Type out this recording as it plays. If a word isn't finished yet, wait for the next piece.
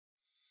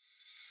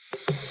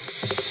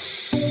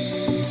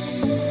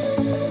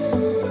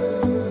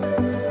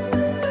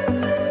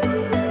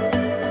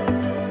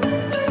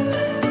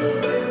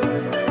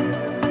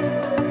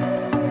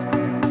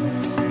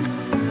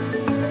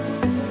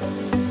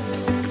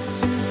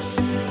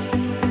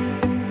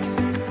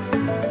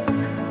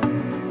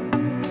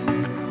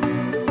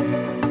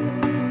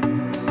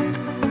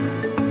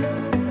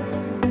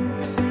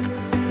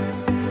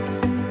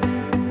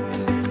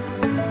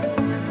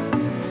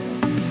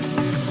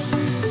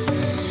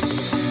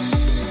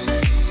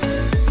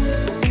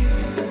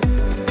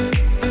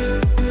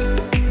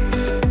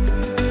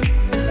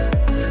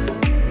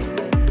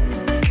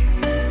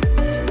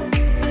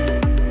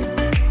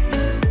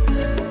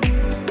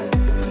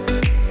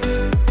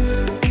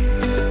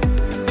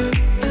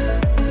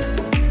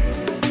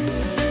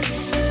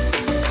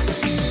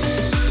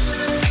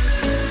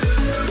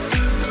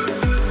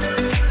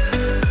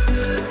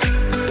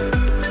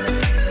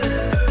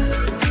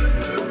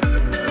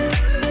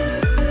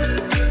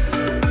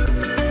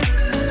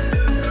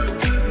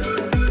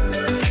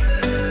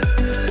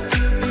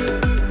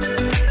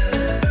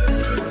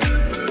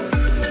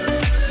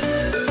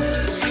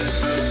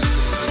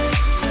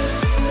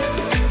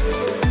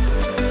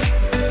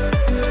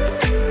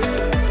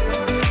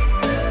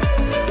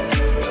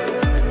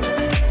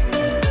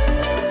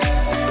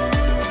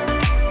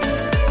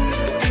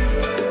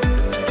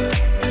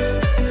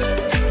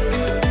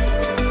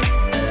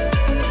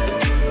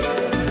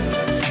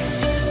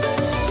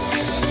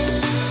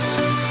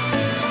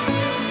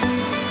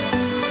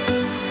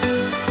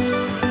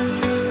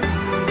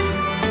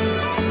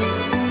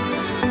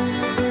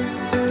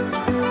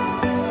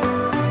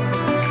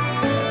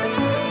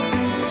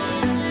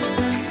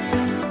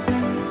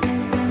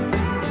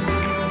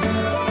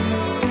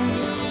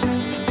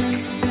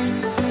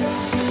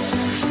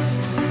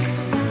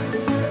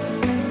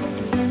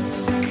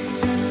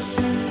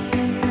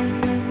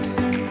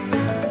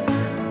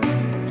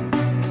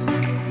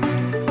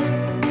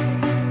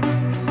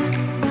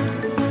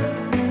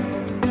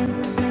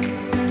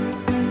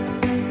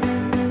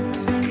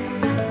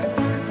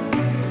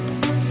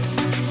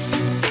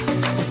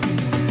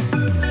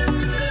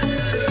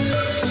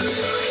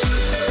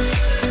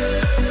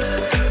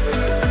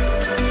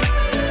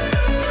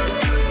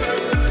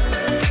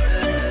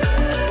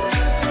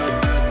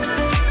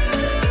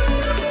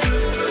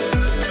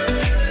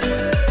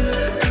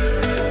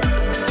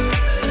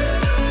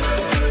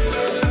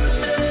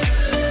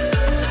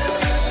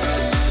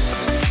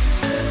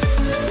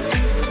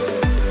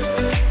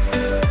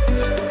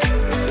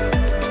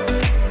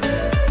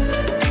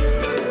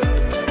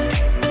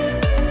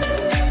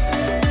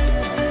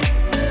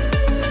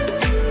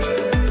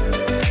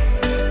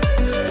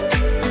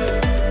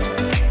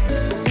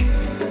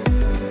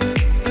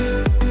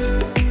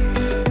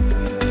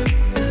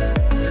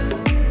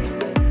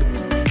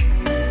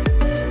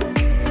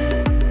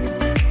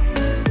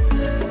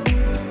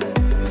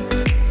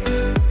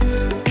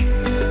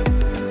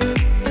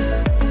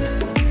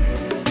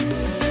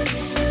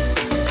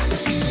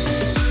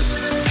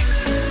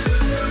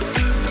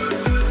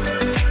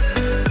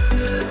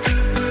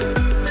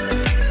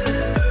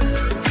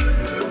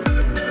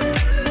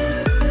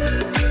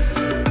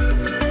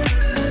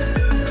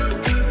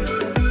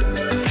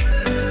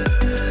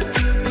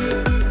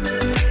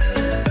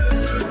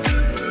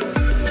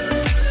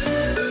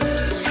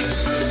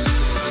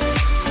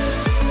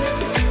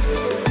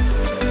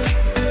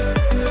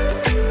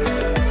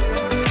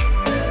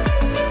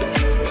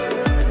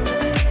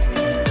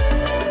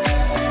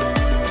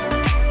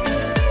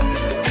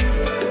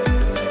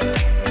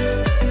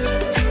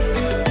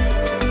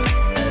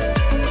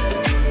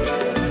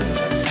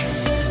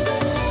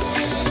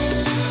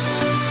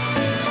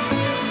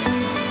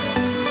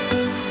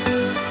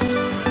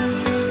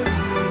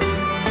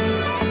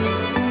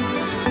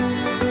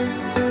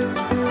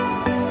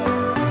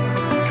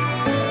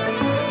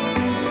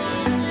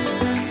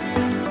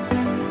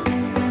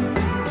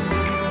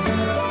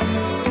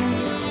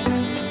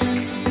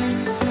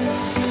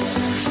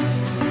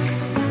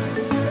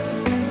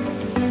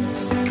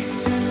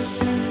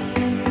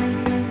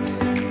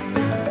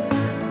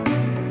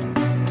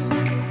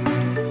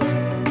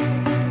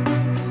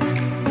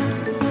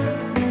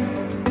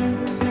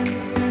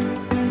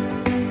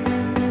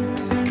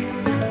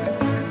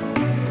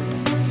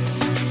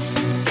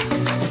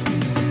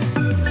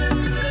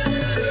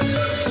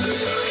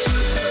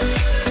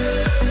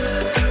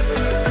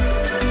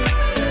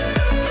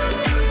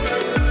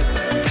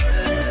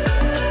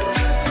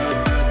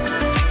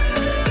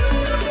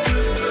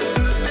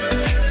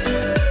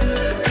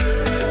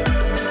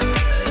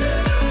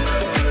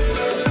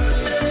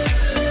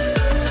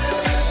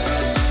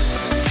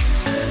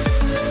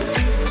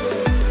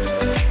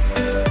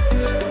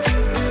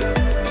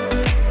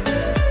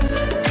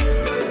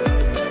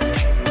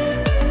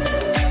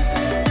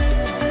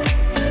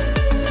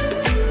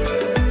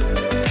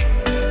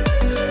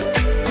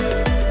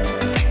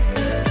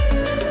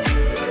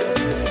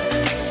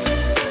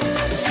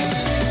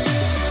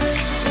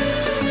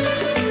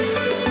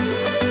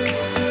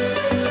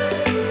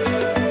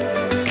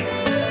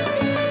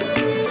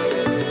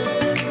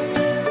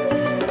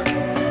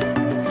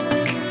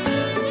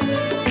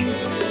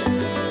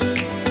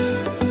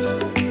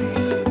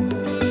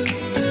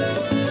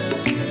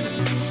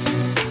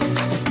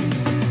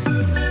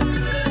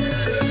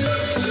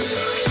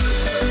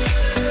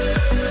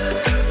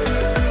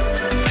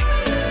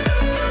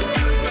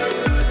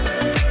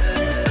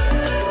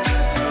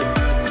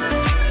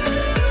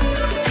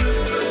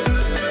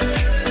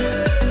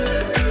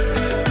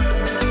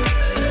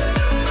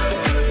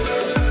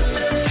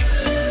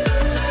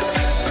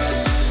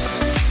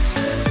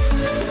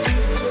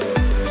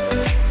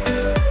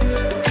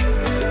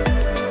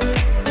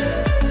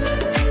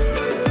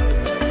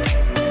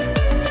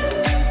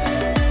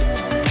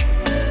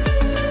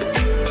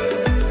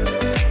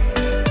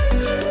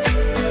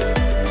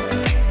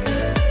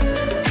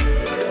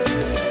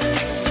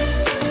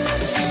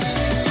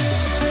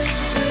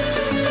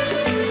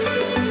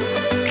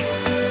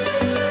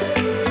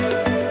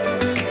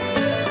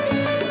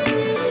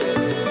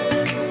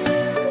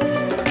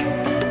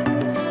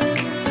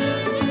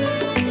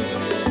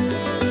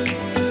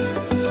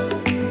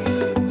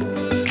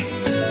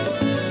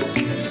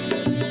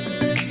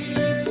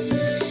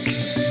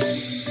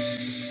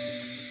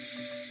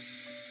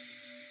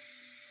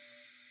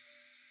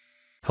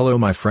Hello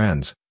my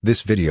friends,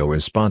 this video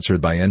is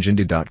sponsored by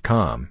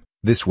ENGINEDY.com.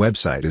 This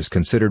website is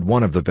considered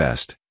one of the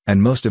best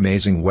and most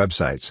amazing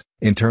websites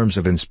in terms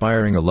of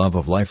inspiring a love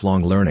of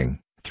lifelong learning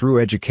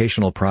through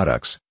educational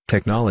products,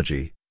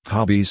 technology,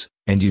 hobbies,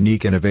 and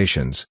unique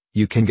innovations.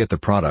 You can get the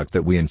product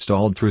that we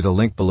installed through the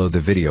link below the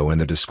video in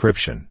the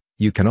description.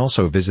 You can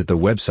also visit the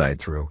website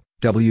through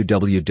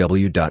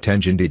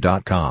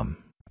www.enginedy.com.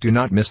 Do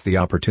not miss the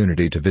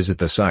opportunity to visit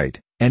the site,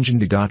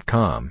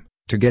 enginedy.com,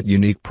 to get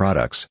unique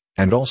products,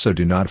 and also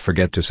do not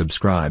forget to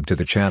subscribe to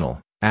the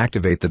channel,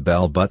 activate the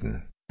bell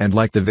button, and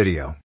like the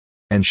video.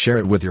 And share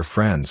it with your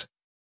friends.